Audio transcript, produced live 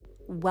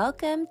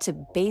Welcome to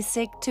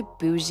Basic to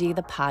Bougie,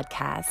 the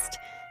podcast.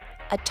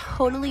 A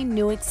totally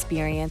new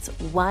experience,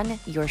 one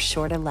you're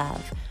sure to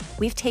love.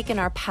 We've taken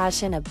our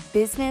passion of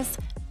business,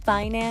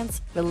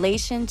 finance,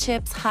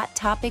 relationships, hot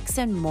topics,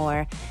 and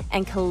more,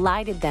 and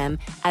collided them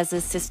as a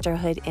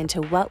sisterhood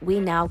into what we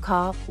now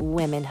call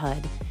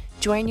womenhood.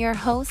 Join your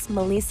host,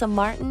 Melissa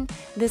Martin,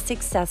 the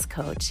success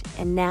coach,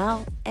 and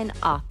now an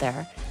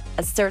author,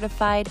 a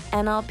certified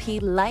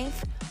NLP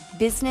life,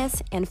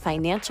 business, and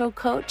financial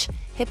coach,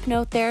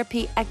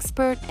 hypnotherapy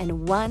expert,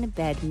 and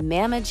one-bed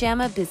mama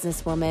jamma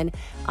businesswoman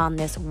on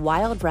this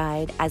wild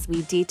ride as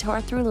we detour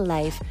through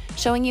life,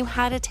 showing you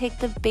how to take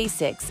the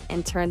basics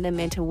and turn them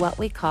into what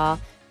we call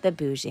the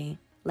bougie.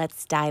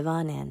 Let's dive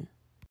on in.